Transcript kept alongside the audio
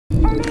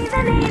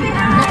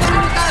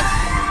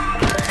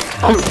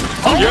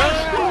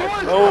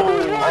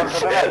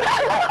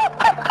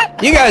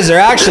You guys are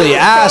actually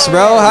ass,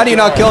 bro. How do you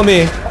not kill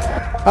me?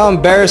 How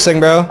embarrassing,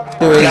 bro.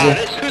 Too easy. Nah,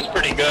 this is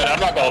pretty good. I'm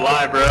not gonna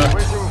lie, bro.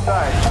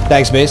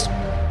 Thanks, Beast.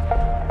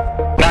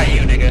 Not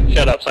you, nigga.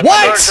 Shut up.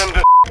 What?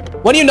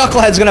 When are you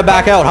knuckleheads gonna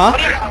back out, huh?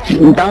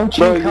 Don't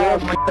you call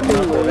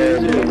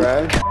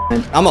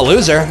I'm a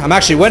loser. I'm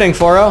actually winning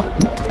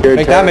 4-0.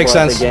 Make that make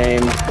sense.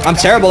 I'm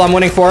terrible. I'm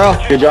winning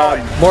 4-0. Good job.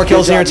 More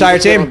kills than your entire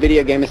team.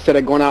 Video game instead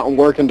of going out and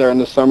working during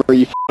the summer.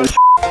 You.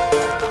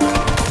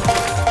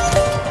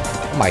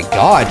 Oh my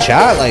god,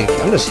 chat. Like,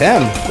 I'm just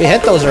him. We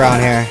hit those around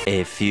here.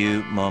 A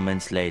few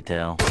moments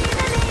later.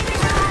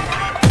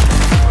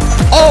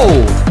 Oh!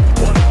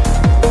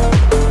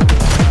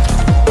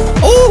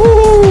 Ooh!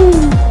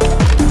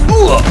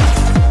 Ooh!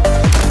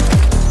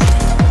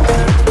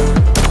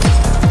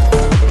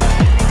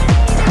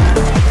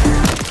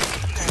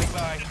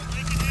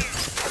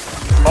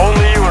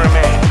 Only you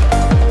remain.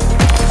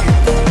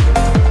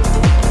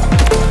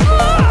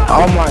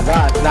 Oh my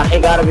god. Nah,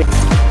 it gotta be.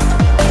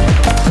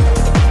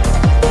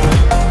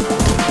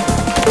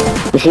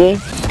 You see?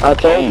 I'll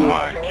tell you. Oh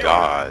my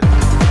god.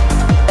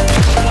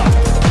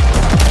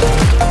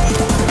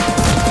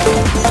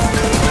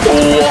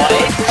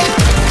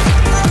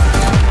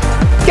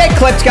 Get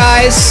clipped,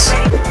 guys!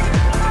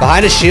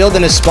 Behind a shield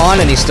in his spawn,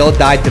 and he still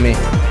died to me.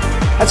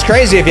 That's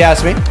crazy if you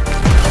ask me.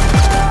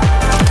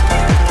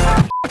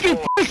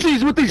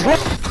 Pussies with these.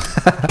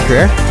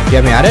 Career? You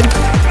have me added?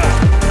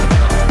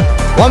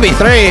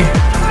 1v3.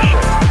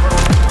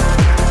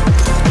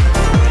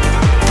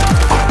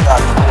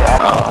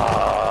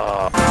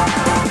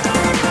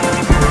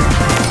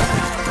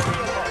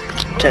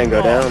 Can't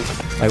go down.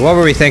 Like, what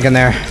were we thinking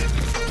there?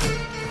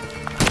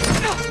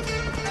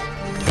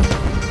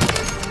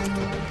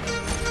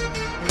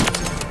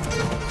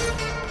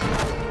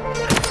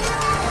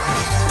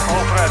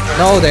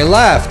 No, they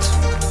left.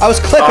 I was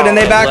clipping and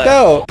they backed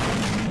out.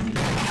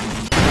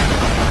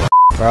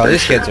 Bro,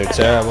 these kids are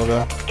terrible, bro.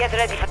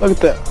 Look at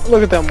that.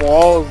 Look at them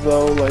walls,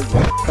 though. Like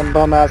some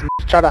bum ass.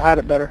 Try to hide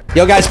it better.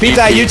 Yo, guys, peep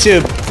that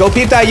YouTube. Go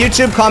peep that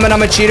YouTube. Comment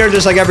I'm a cheater,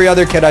 just like every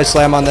other kid I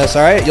slam on this.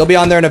 All right, you'll be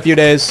on there in a few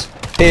days.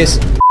 Peace.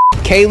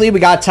 Kaylee, we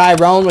got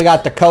Tyrone, we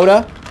got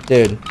Dakota.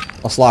 Dude,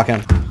 let's lock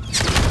in.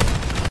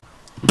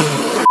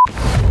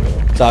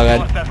 It's all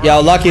good.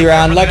 Yo, lucky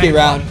round, lucky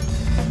round.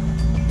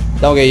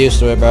 Don't get used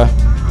to it, bro.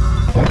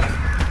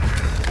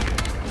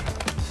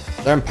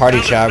 They're in party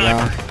chat,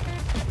 bro.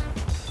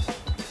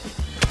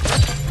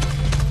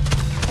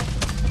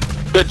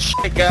 Good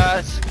shit,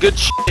 guys. Good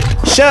shit.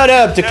 Shut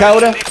up,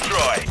 Dakota.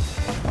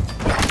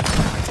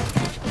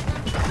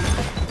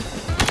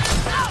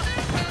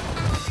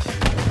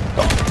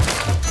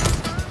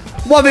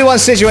 1v1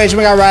 situation,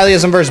 we got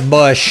rileyizm versus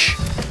Bush.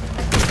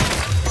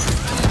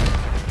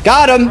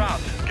 Got him.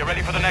 Get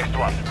ready for the next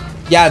one.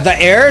 Yeah, the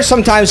air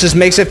sometimes just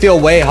makes it feel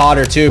way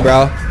hotter too,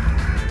 bro.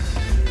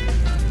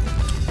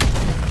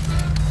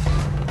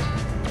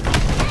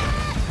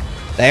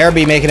 The air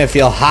be making it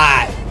feel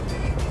hot.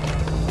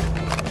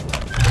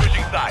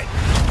 Switching sides.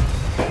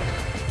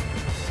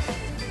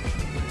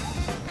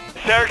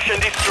 Search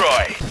and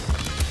destroy.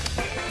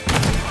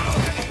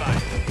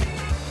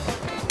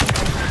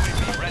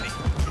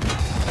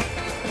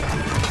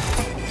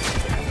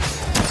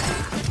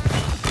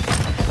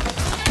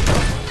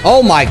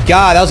 Oh my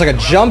god, that was like a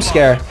jump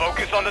scare.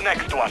 Focus on the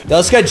next one. Yo,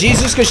 let's get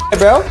Jesus good shit,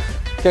 bro.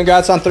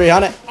 Congrats on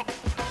 300.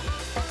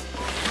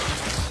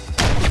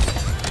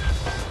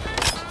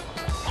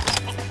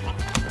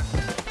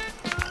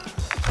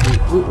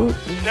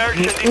 Search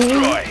and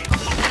destroy.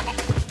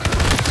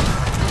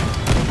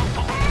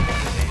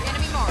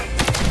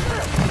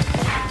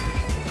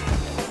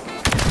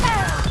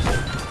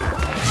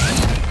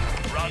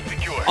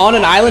 On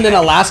an island in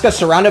Alaska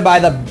surrounded by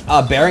the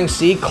Bering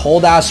Sea,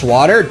 cold ass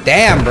water.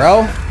 Damn,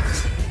 bro.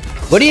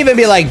 What do you even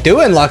be like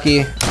doing,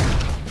 Lucky?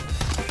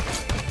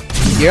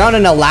 You're on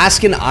an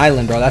Alaskan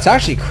island, bro. That's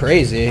actually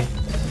crazy.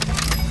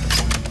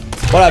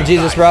 What up,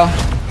 Jesus, bro?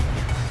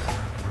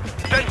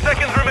 10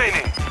 seconds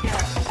remaining.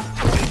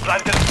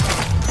 Planted.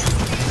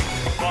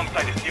 Bomb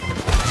site is deep.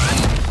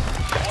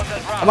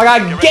 Oh my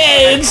god,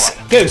 gigs!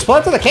 Dude,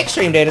 split to the kick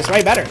stream, dude. It's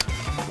way better.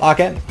 Lock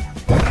in.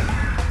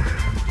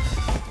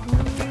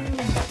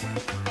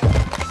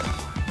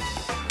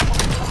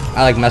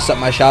 I like messed up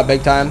my shot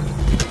big time.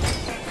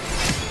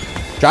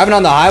 Driving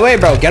on the highway,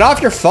 bro. Get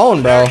off your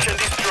phone, bro.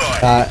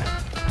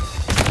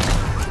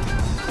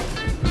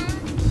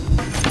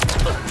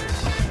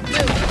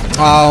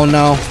 Oh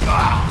no.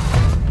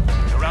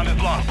 The round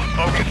is lost.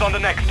 Focus on the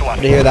next one.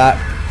 Did you hear that?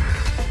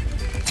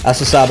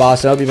 That's what's up,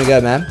 Austin. Hope you've been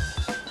good, man.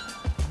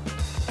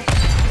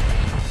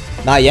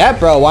 Not yet,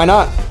 bro. Why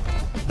not?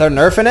 They're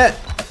nerfing it?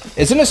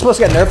 Isn't it supposed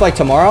to get nerfed like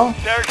tomorrow?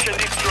 Search and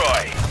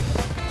destroy.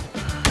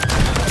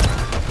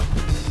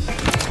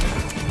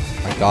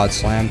 My god,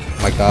 slammed.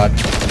 My god.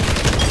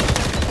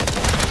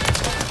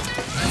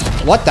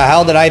 What the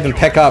hell did I even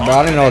pick up, bro? I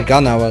don't even know what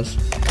gun that was.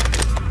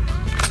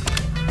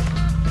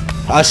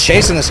 I was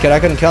chasing this kid. I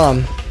couldn't kill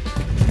him.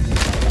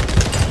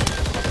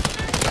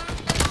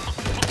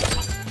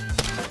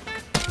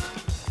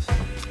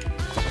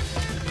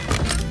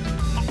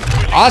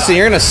 Austin,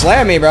 you're gonna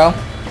slam me, bro.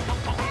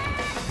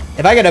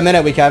 If I get a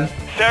minute, we can.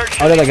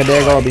 Search I did like a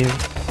day ago. I'll be here.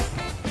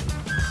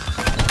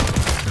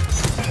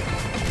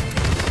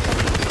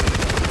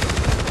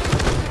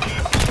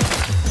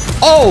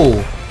 Oh!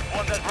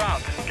 Won that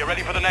round. Get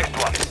ready for the next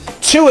one.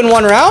 2 in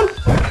 1 round?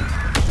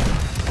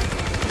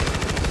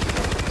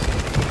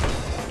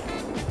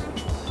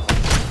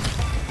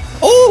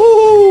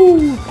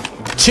 Ooh!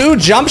 2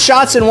 jump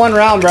shots in 1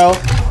 round, bro.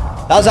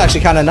 That was actually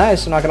kind of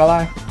nice, I'm not gonna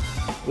lie.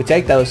 We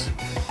take those.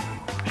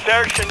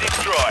 Search and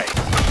destroy.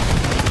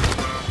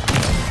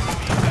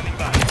 Standing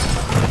by.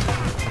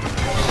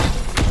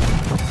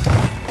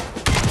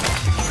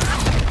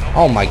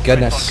 Oh my On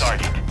goodness.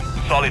 target.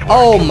 Solid work.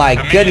 Oh my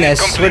The mission goodness,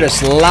 is we're complete.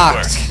 just Good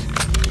locked.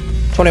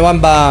 work. 21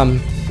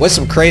 bomb with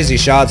some crazy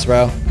shots,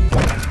 bro.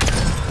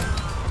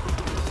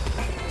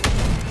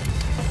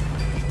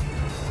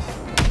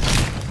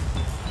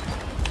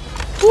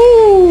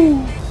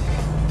 Woo!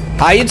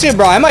 Hi YouTube,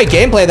 bro. I might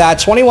gameplay that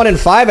 21 and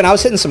 5, and I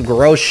was hitting some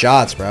gross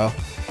shots, bro.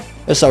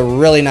 There's a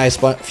really nice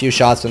few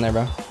shots in there,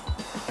 bro.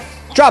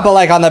 Drop a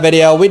like on the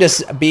video. We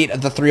just beat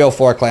the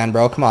 304 clan,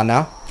 bro. Come on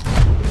now.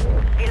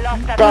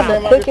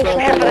 Goddamn, I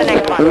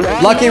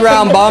just Lucky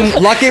round, bum.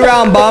 Lucky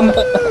round, bum.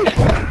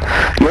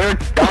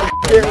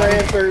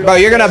 Bro,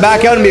 you're gonna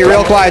back out and be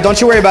real quiet. Don't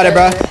you worry about it,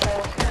 bro.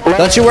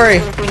 Don't you worry.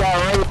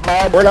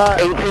 We're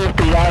not.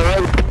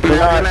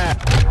 We're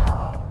not.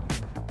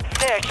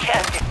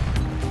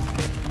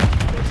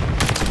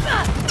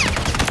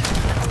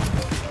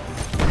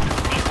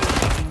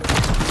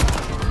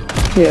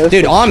 Yeah,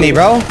 Dude, on me,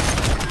 bro.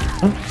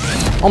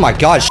 Oh my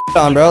god, shit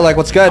on, bro. Like,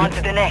 what's good?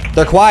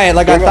 They're quiet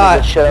like I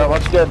thought. Shut up.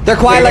 What's good? They're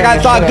quiet like I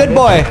thought. Good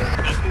boy.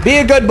 Be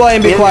a good boy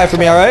and be quiet for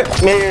me, alright?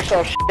 Mute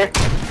yourself, shit.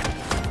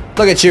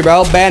 Look at you,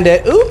 bro.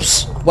 Bandit.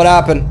 Oops. What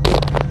happened?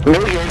 Mute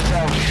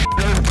yourself.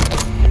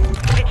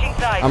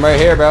 I'm right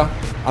here, bro.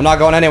 I'm not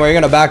going anywhere.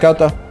 You're gonna back out,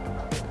 though.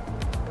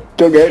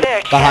 Still good.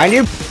 Behind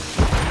you?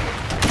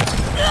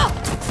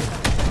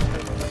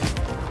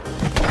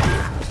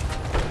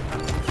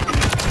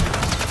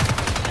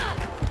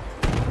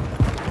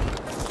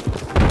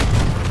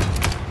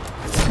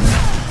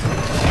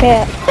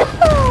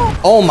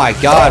 Oh my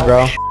god,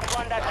 bro.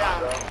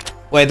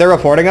 Wait, they're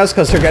reporting us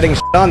because they're getting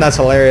shit on? That's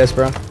hilarious,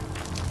 bro.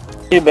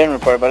 You've been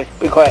reported, buddy.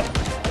 Be quiet.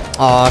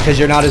 Aw, because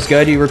you're not as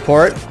good, you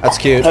report? That's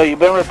cute. No, you've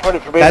been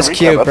reported for being That's a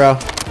cute, retard, bro.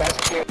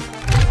 That's cute.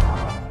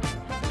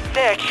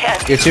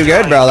 You're too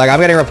good, bro. Like, I'm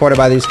getting reported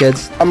by these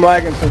kids. I'm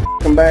lagging so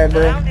f***ing bad,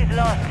 bro.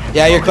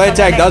 Yeah, your clay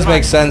tag does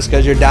make sense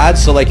because your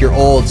dad's so, like, you're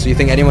old, so you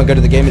think anyone good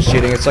at the game is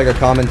cheating. It's like a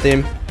common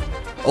theme.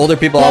 Older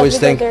people always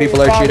think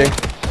people are cheating.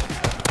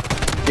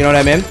 You know what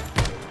I mean?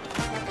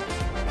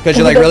 Because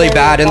you're, like, really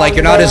bad and, like,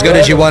 you're not as good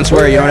as you once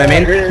were, you know what I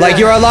mean? Like,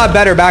 you were a lot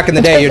better back in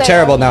the day. You're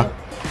terrible now.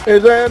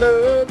 Is that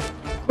a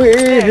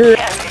weird?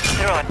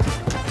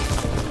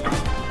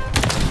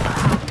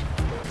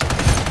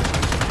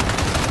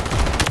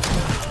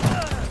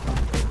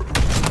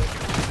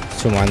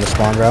 Two more in the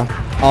spawn, bro.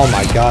 Oh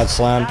my god,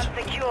 slammed.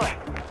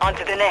 On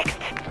to the next.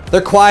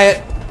 They're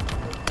quiet.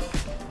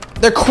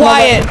 They're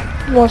quiet!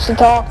 Wants to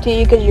talk to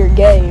you because you're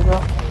gay,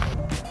 bro.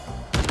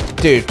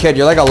 Dude, kid,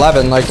 you're like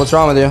 11. Like, what's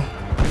wrong with you?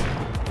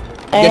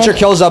 Get And your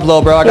kills up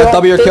low, bro. I got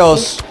double your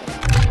kills.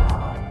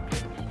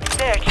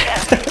 Search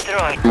and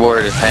destroy.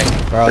 Word is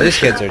hanging. Bro, these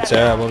kids are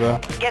terrible, bro.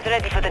 Get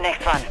ready for the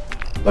next one.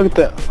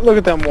 Look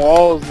at them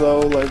walls though,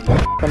 like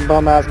some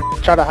bum ass.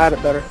 Try to hide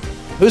it better.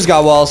 Who's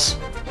got walls?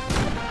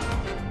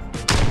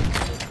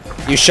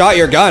 You shot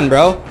your gun,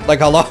 bro. Like,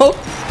 hello?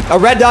 A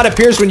red dot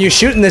appears when you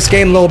shoot in this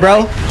game, little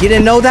bro. You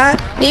didn't know that?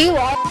 do you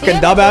Fucking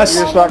dumbass.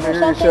 You're just not gonna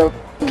hear yourself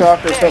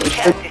talk or something.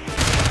 Search and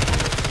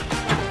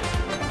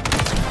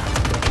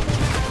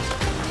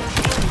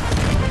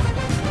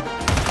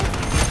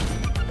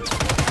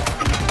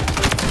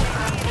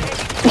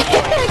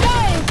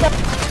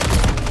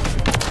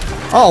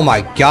Oh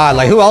my god,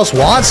 like, who else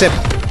wants it?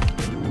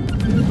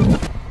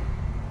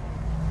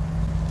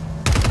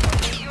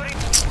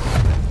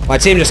 My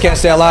team just can't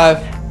stay alive.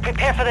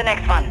 prepare for the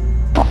next one.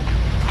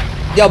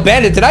 Yo,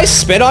 Bandit, did I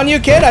spit on you,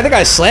 kid? I think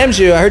I slammed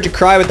you. I heard you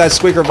cry with that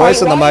squeaker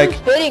voice on the mic.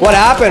 What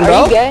happened,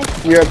 bro?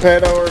 You're a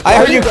pedo or I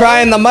heard you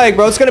cry in the mic,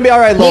 bro. It's gonna be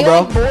alright, little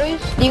bro.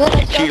 Do you want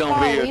to Cheat on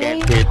video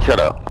games, kid. Shut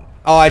up.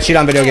 Oh, I cheat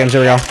on video games.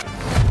 Here we go.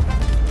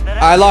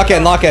 Alright, lock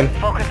in, lock in.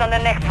 Focus on the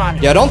next one.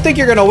 Yo, don't think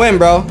you're gonna win,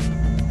 bro.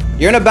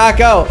 You're gonna back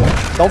out.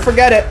 Don't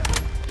forget it.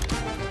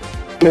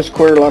 Miss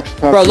Queerlock's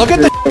Bro, look at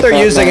the shit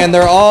they're using, and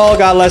they're all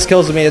got less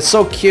kills than me. It's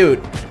so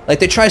cute. Like,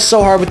 they try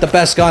so hard with the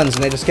best guns,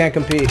 and they just can't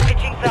compete.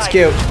 It's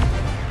cute.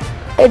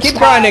 Keep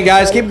grinding,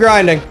 guys. Keep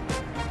grinding.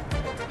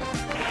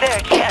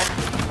 Search and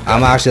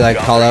I'm actually, like,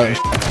 call out.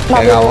 Okay,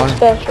 I got one.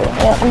 Special.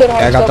 Yeah, I'm getting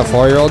Okay, I got the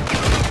 4-year-old.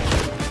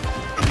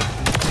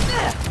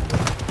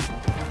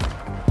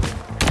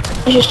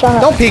 He's just trying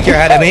to. Don't peek your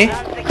head at me.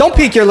 Don't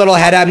peek your little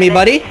head at me,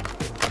 buddy.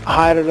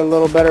 hide it a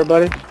little better,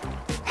 buddy.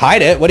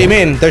 Hide it? What do you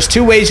mean? There's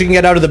 2 ways you can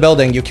get out of the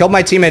building. You killed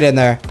my teammate in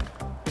there.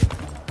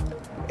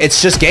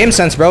 It's just game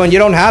sense, bro, and you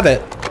don't have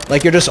it.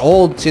 Like, you're just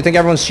old, so you think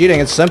everyone's cheating.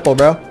 It's simple,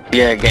 bro.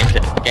 Yeah, game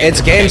sense.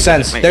 It's game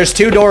sense. There's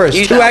 2 doors,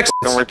 2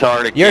 exits.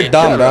 retarded. You're kid.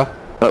 dumb,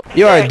 bro.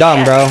 You are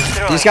dumb, bro.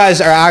 These guys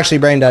are actually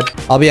brain dead.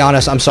 I'll be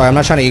honest. I'm sorry. I'm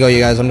not trying to ego you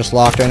guys. I'm just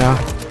locked right now.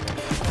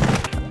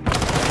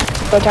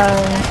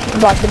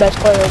 Return like the best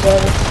players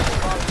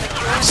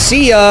ever.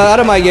 See ya. Out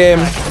of my game.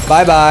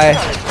 Bye-bye.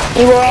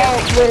 You were all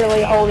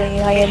literally holding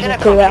your hands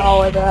and threw that all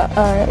like that.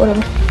 Alright,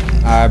 whatever.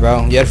 Alright,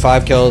 bro. You had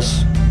 5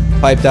 kills.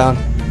 Pipe down.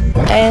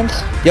 And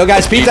Yo,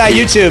 guys, peep that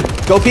YouTube.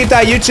 Go peep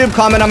that YouTube.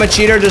 Comment I'm a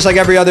cheater just like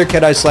every other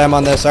kid I slam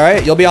on this,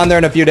 alright? You'll be on there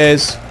in a few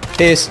days.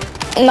 Peace.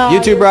 no,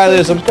 YouTube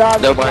Rileyizm.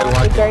 Nobody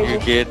wants you,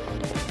 kid.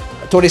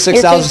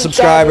 26,000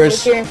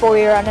 subscribers. Cheering for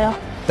you right now.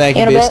 Thank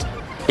you, In a Beast.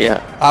 bit?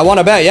 Yeah. I want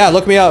to bet. Yeah,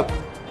 look me up.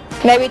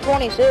 Maybe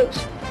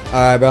 26.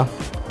 Alright, bro.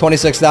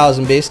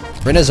 26,000, Beast.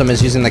 rileyizm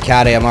is using the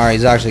cat AMR.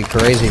 He's actually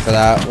crazy for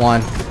that.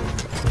 1.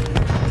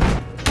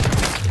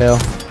 Kill.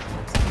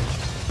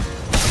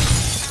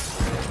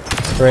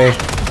 3.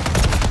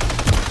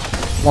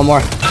 1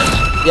 more.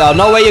 Yo,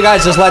 no way you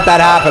guys just let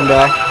that happen,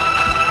 bro.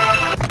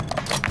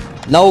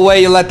 No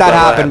way you let that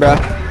happen, bro.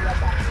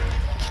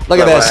 Look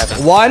at this.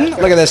 1.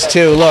 Look at this.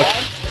 2. Look.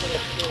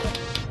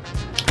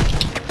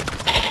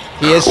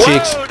 He is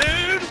cheeks.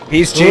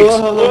 He's cheeks.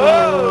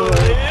 Whoa,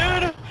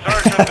 dude.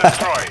 Search and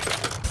destroy.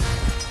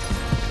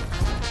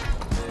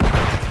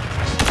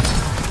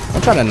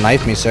 Don't try to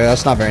knife me, sir.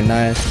 That's not very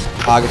nice.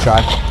 I'll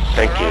try.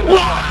 Thank you.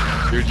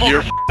 Dude,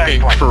 you're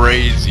fucking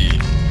crazy.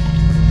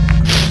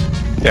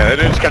 Yeah, it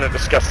is kind of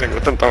disgusting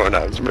with them throwing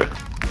knives, bro.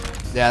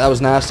 Yeah, that was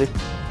nasty.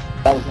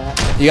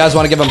 You guys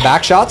want to give him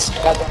back shots?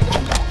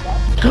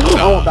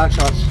 I want back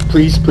shots.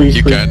 Please, please,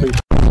 You please, can.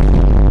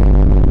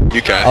 please.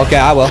 You can. Okay,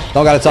 I will.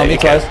 Don't gotta tell me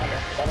twice.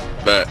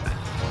 But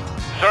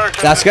Search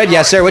and That's good.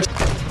 Yes, sir. Which?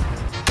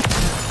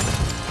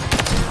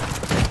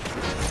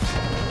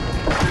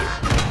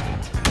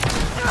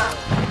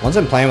 One's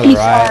been playing with a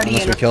riot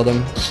unless we killed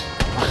him.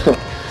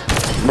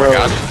 Bro,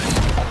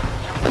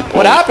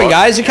 What happened,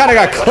 guys? You kind of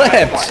got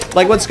clipped.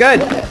 Like, what's good?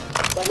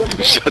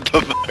 shut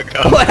the fuck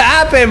up. What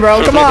happened,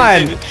 bro? Come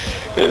on.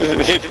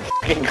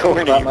 Fucking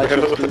corny, bro.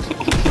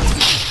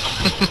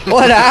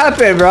 What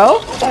happened,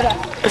 bro?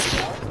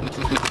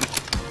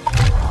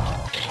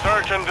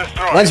 search and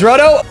destroy. When's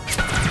Roto?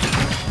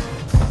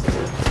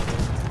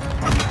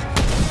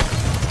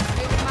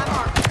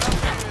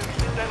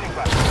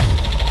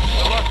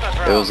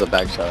 It was a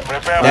back shot.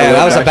 Prepare Yeah,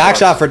 that was a back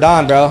shot for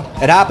Don, bro.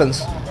 It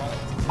happens.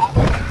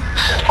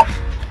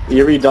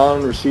 Eerie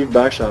Dawn received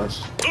back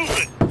shots.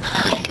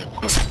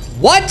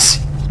 What?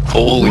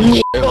 Holy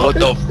shit, what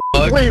the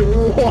fuck? Wait,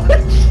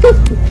 what?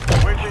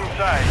 Switching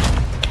sides.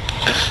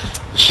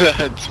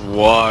 That's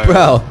wild.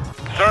 Bro.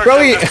 Search Bro,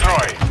 and he-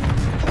 destroy.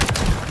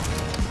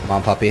 Come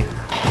on, puppy.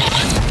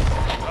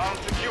 Bomb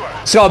secure.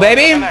 Let's go,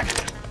 baby. Connect.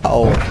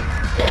 Oh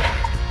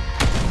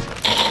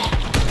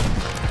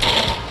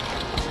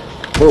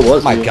Where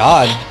was my he?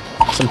 god.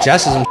 Some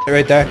Jesses and shit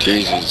right there.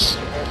 Jesus.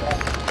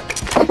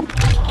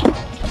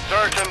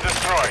 Search and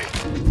destroy.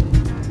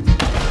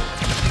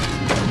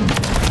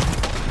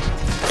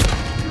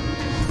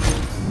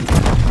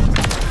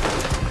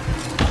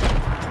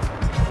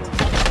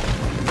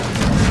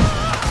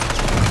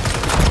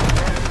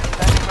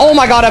 Oh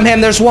my god, I'm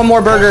him. There's one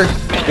more burger.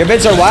 Your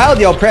vids are wild?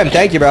 Yo, Prim,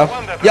 thank you, bro.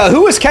 Yo,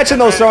 who was catching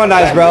those throwing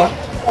knives, bro?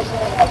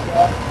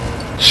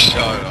 Shut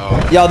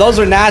up. Yo, those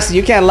are nasty.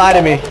 You can't lie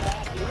to me.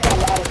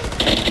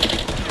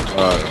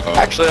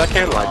 Actually, I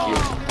can like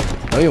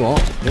you. No, you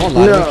won't. You won't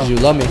lie to me because you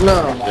love me.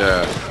 No.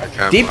 Yeah, I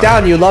can't. Deep lie.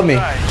 down, you love me.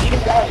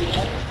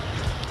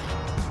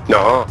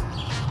 No.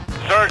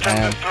 Search and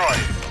Damn. destroy.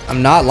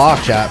 I'm not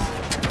locked, chap.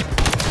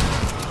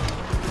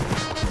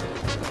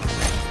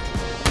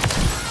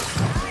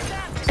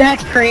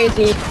 That's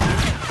crazy.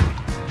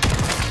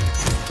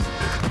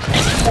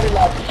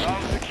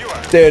 Bomb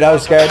secure. Dude, I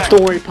was scared.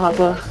 Story,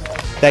 Papa.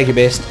 Thank you,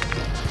 Beast.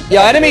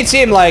 Yo, enemy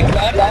team, like,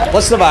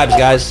 what's the vibes,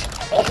 guys?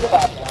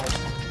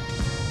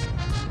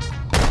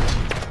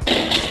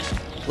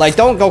 Like,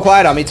 don't go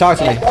quiet on me. Talk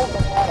to me.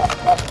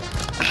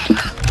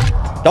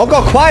 Don't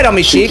go quiet on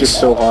me, Sheik is Sheiks.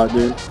 so hot,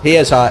 dude. He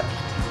is hot.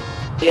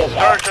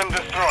 Search and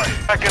destroy.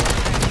 Second.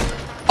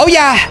 Oh,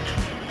 yeah.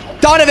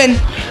 Donovan.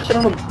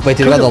 Wait,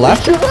 did he go to the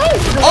left?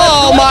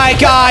 Oh, my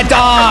God,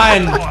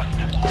 Don.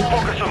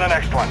 Focus on the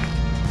next one.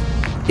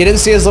 You didn't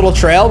see his little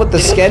trail with the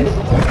skin?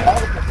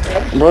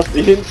 Bro,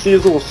 he didn't see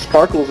his little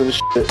sparkles and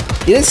shit.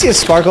 You didn't see his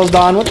sparkles,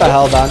 Don? What the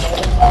hell, Don?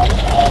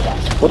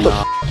 What the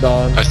f,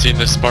 Don? I seen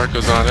the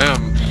sparkles on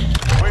him.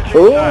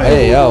 Switching sides.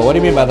 Hey, yo, what do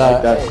you mean by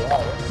that?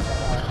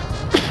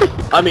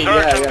 I mean,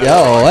 yeah, yeah.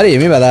 Yo, what do you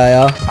mean by that,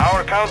 yo?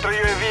 Our counter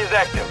UAV is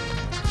active.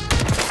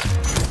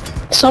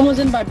 Someone's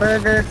in my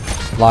burger.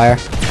 Liar.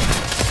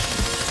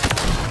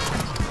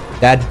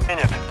 Dad.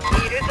 Minute.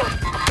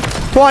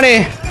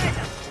 20.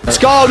 Let's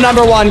go,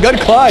 number 1. Good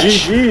clutch.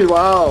 GG,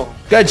 wow.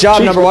 Good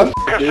job, number 1.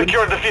 Have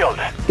secured the field.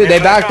 Dude, they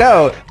backed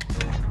out.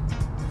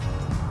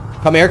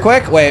 Come here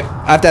quick. Wait,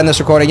 I have to end this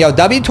recording. Yo,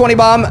 W20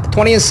 bomb,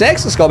 20 and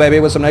 6. Let's go, baby,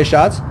 with some nice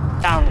shots.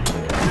 Down.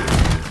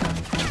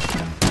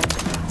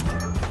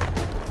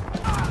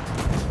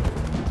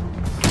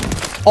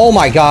 Oh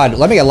my god.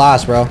 Let me get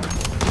last, bro.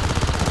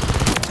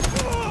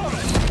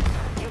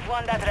 You've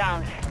won that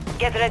round.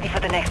 Get ready for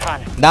the next one.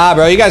 Nah,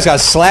 bro, you guys got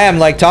slammed.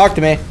 Like, talk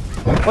to me.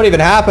 What even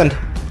happened?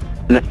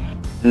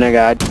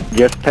 Nigga, I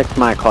just picked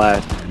my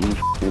class. You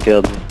f***ing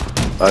killed me.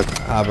 Fuck.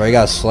 Ah, bro, you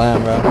got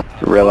slammed, bro.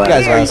 Relax. You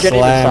guys got Getting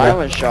a slammed, bro.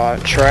 silent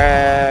shot.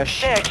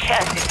 Trash. Search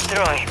and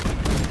destroy.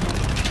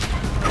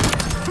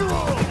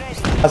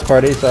 That's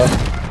party, so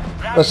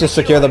let's just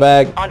secure the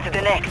bag. On to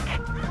the next.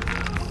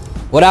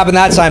 What happened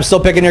that time?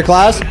 Still picking your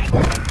class?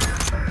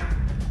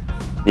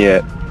 Yeah.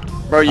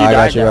 Bro, you I got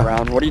died you, that bro.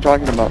 round. What are you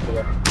talking about?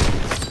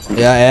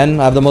 Yeah, and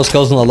I have the most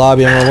kills in the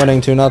lobby and we're winning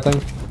 2-0.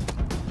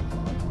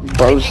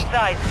 Bro's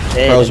Inside.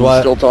 dead. Bro's and what?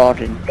 Still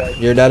talking.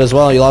 You're dead as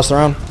well. You lost the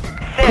round.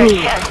 Search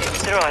and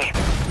destroy.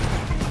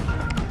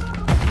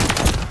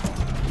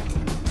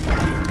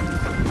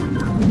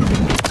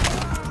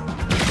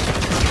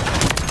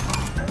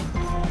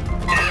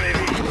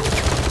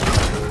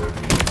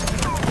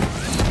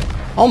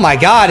 Oh my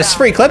god, it's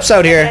free clips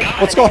out here.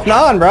 What's going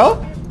on, bro?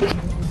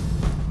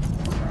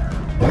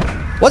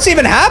 What's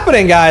even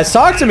happening, guys?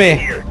 Talk to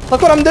me.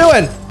 Look what I'm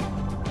doing.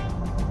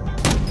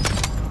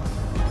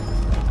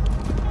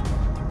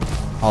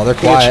 Oh, they're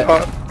quiet.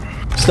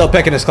 Still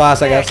picking his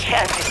class, I guess. Search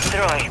and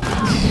destroy.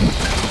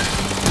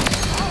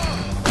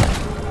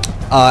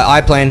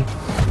 I-plane.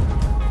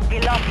 We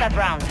lost that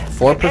round.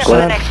 4%? Prepare for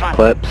the next one.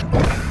 Clips.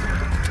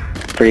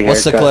 Free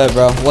What's the haircut. clip,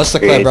 bro? What's the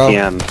Free clip, bro?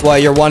 ATM.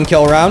 What, your 1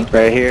 kill round?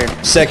 Right here.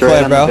 Sick It's right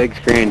clip, on bro. the big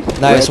screen.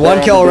 Nice. Right 1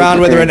 there kill on the round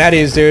big with screen.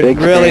 Renetti's, dude. Big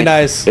Really screen.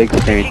 nice. Big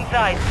screen.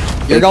 Inside.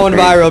 You're going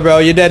screen. viral, bro.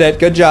 You did it.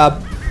 Good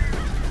job.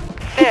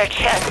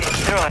 Search and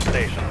destroy.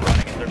 Station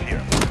running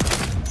interference.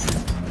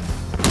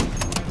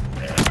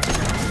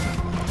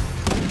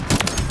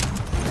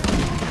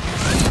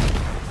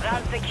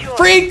 Round secure.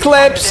 Free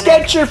clips.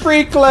 Get your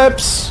free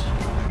clips.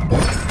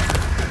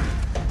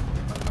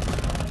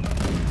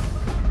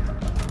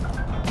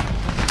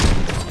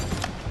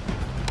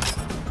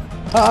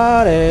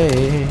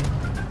 Party.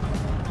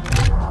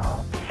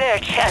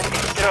 Search and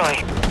destroy.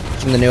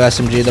 From the new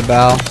SMG, the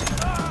bow.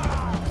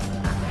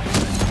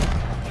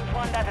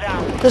 Won that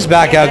round. Just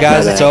back out,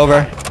 guys. It's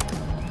over.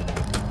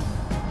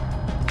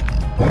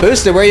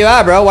 Boosted, where you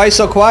at, bro? Why you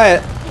so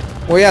quiet?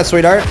 Where you at,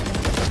 sweetheart?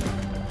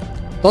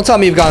 Don't tell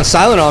me you've gone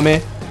silent on me.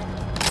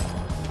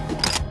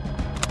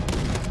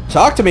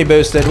 Talk to me,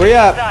 Boosted. Where you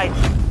at?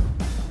 Inside.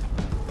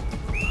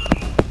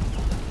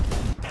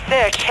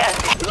 Search and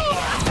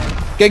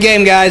Good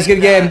game, guys.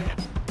 Good game.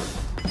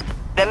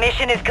 the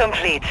mission is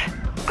complete.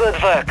 Good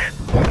work.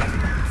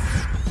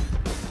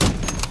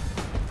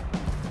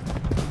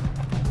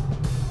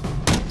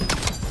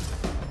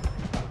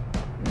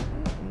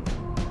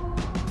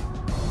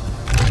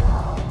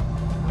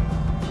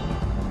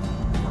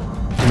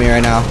 To me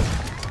right now.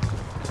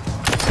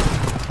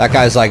 That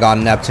guy's like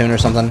on Neptune or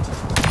something.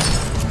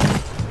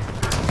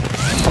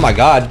 Oh my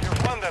god.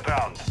 You've won that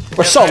round.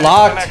 We're Get so ready for the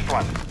locked. next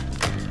one.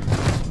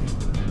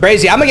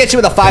 Crazy. I'm gonna get you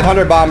with a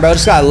 500 bomb, bro.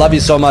 Just gotta love you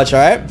so much,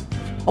 alright?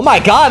 Oh my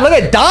god, look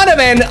at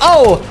Donovan.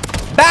 Oh,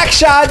 back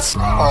shots.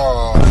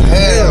 Oh,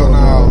 hell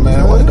no,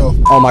 man. What the f?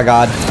 Oh my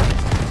god.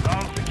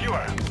 Round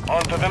secure.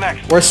 On to the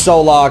next. We're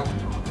so locked.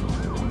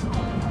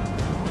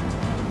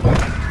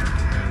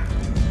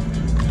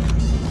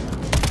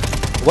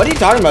 What are you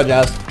talking about,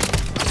 Jazz?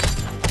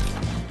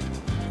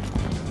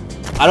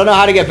 I don't know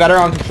how to get better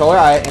on controller,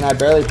 and I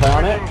barely play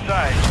on it.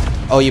 Inside.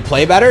 Oh, you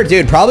play better?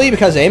 Dude, probably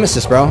because of aim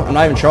assist, bro. I'm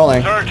not even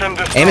trolling. Search and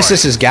destroy. Aim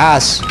assist is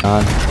gas.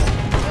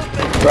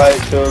 Right,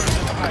 so.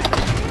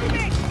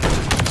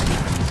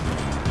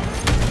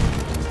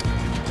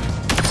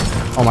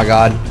 Oh my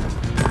god.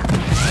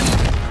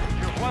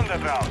 You've won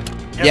that round.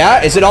 Get Yeah,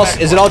 ready is for it the all next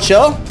is it one. all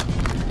chill?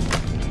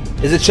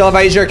 Is it chill if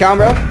I use your account,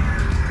 bro?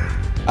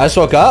 I just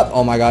woke up.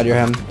 Oh my god, you're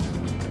him.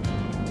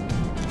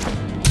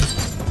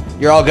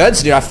 You're all good?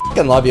 So, dude, I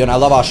fucking love you and I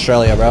love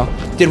Australia, bro.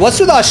 Dude, what's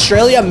with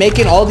Australia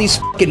making all these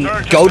fucking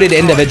goated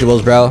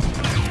individuals, bro? You've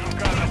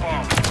got the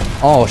bomb.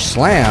 Oh,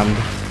 slammed.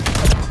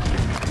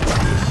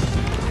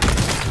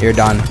 You're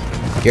done.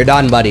 You're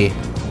done, buddy.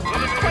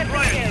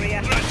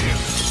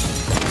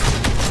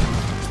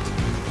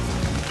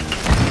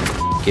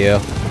 F you.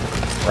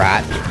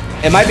 Rat.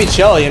 It might be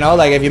chill, you know?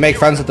 Like, if you make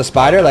friends with the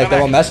spider, like, they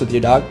won't mess with you,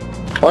 dog.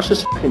 Watch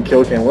this fucking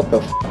kill cam. What the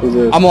f is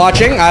this? I'm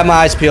watching. I have my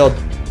eyes peeled.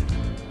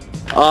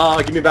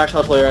 Give me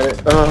backshot player at it.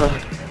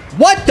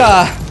 What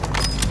the?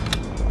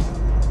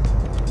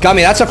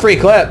 Gummy, that's a free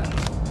clip.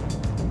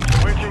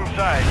 Switching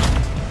sides.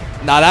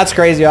 Nah, that's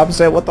crazy.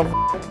 Opposite. What the?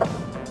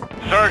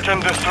 Search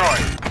and destroy.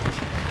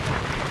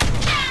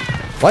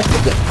 What?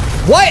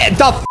 What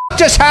the f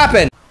just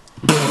happened?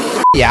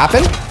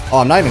 Yapping? Oh,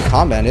 I'm not even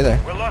combat either.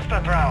 We lost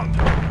that round.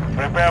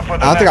 Prepare for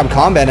the I don't think I'm next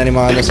combat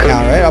anymore on this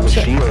account, right?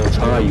 Opposite. You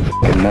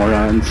fucking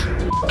morons.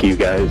 Fuck you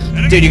guys.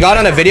 Dude, you got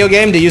on a video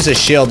game to use a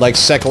shield, like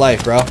sick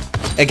life, bro.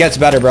 It gets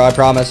better, bro. I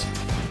promise.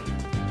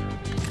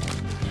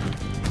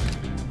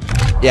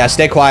 Yeah,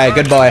 stay quiet.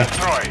 Good boy.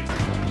 Destroy.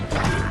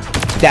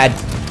 Dead.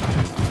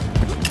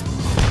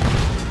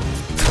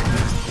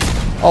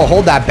 Oh,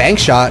 hold that bank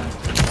shot.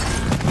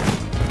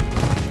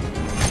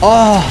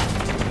 Oh.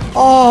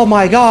 Oh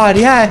my god,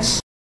 yes.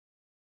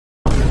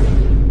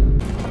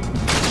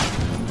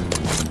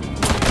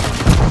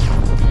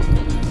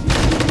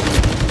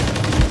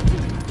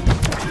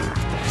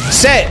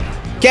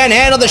 Can't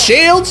handle the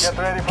shields?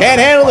 Can't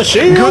handle the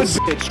shields?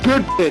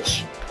 Good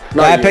bitch.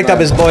 Yeah, I picked up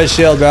his boy's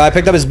shield, bro. I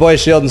picked up his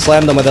boy's shield and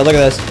slammed him with it. Look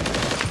at this.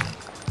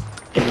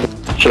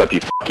 Shut up, you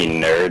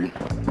fucking nerd.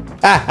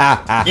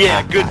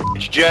 Yeah, good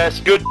bitch, Jess.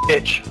 Good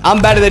bitch.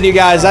 I'm better than you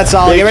guys, that's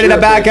all. Get ready to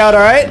back out,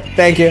 alright?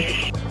 Thank you.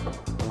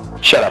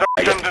 Shut up.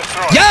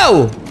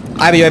 Yo!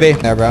 I have a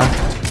UAV. There, bro.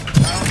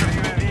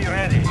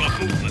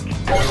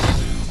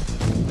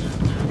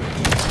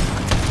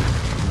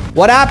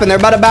 What happened? They're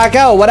about to back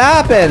out. What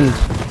happened?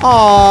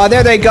 Aw,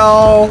 there they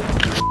go.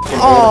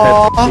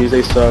 Aw.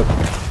 They suck.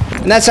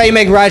 And that's how you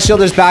make ride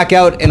shielders back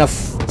out in a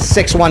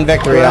 6-1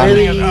 victory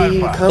on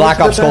Black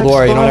Ops Cold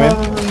War, you know what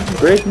I mean?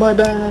 Break my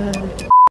back.